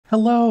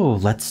Hello,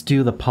 let's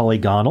do the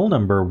Polygonle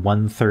number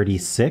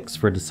 136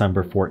 for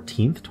December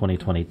 14th,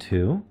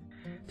 2022.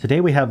 Today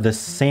we have this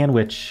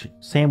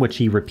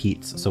sandwichy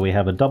repeats. So we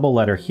have a double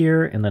letter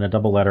here and then a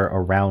double letter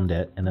around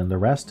it, and then the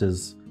rest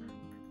is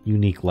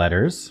unique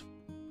letters.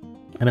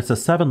 And it's a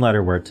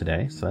 7-letter word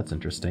today, so that's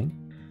interesting.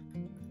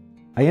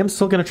 I am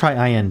still going to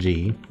try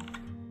ing.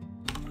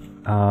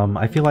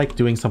 I feel like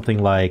doing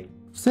something like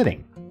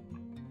sitting.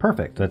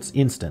 Perfect, that's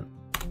instant.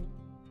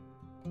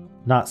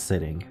 Not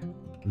sitting.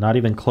 Not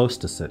even close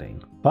to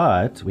sitting.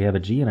 But we have a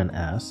G and an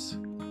S.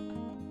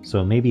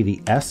 So maybe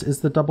the S is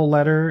the double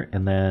letter,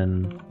 and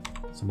then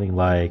something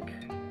like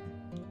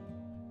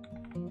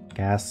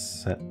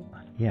gas.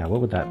 Yeah,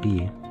 what would that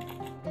be?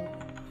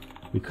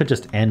 We could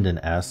just end in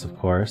S, of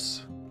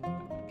course.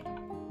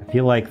 I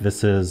feel like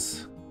this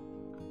is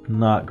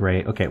not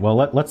great. Okay, well,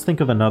 let's think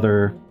of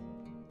another.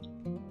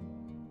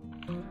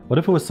 What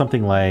if it was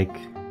something like,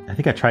 I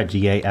think I tried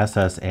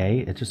G-A-S-S-A.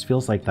 It just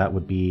feels like that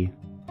would be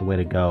the way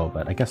to go,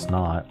 but I guess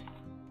not.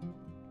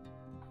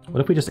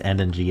 What if we just end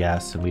in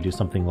GS and we do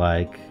something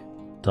like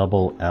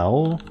double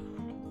L?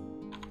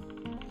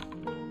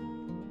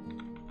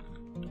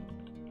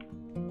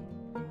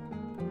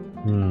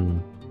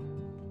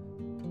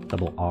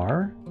 Double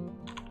R?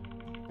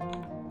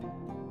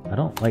 I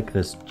don't like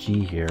this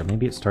G here.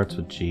 Maybe it starts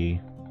with G.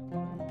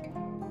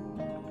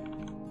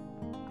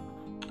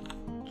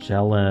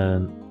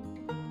 Jellards?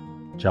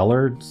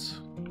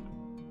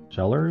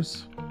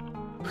 Jellers?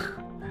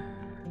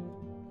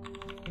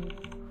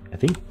 I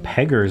think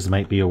peggers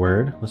might be a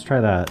word. Let's try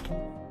that.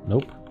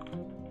 Nope.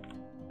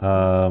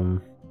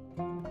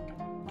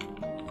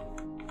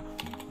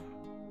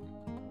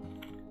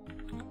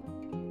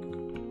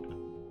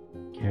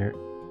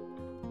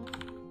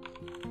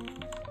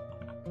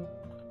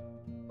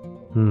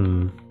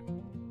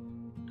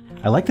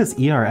 I like this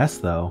ERS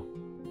though.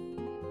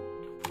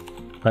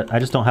 But I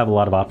just don't have a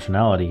lot of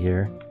optionality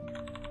here.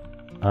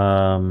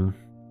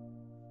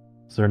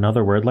 Is there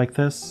another word like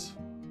this?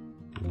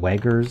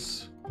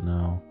 Weggers?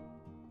 No.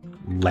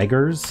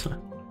 Leggers?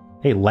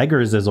 Hey,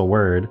 leggers is a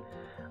word.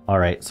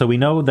 Alright, so we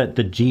know that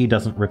the G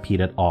doesn't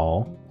repeat at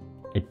all.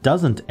 It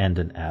doesn't end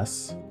in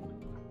S.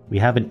 We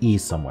have an E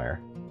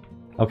somewhere.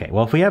 Okay,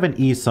 well if we have an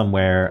E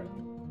somewhere...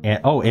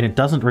 and it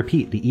doesn't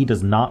repeat. The E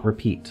does not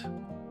repeat.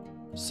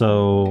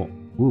 So...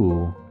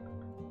 ooh.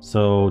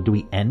 So do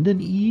we end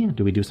in E?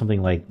 Do we do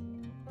something like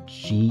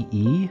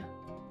GE?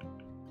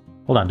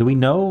 Hold on, do we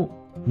know...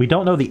 We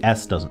don't know the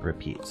S doesn't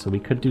repeat, so we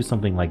could do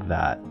something like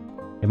that.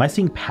 Am I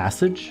seeing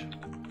passage?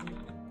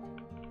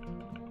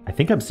 I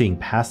think I'm seeing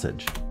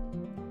passage.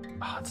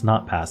 Oh, it's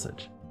not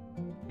passage.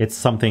 It's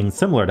something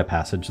similar to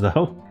passage,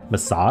 though.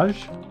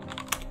 Massage?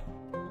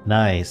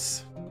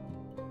 Nice.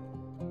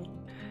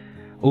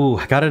 Ooh,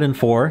 I got it in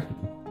 4.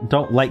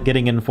 Don't like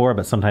getting in 4,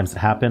 but sometimes it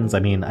happens.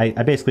 I mean, I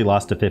basically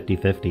lost to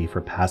 50-50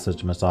 for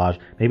passage, massage.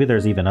 Maybe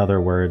there's even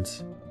other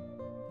words.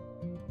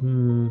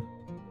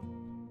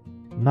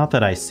 Not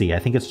that I see. I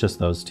think it's just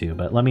those two,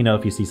 but let me know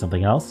if you see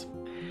something else.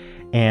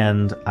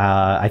 And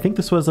I think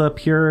this was a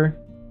pure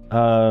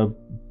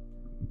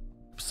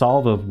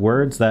solve of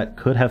words that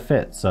could have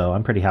fit, so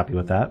I'm pretty happy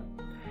with that.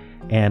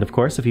 And of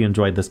course, if you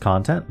enjoyed this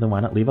content, then why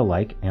not leave a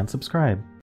like and subscribe.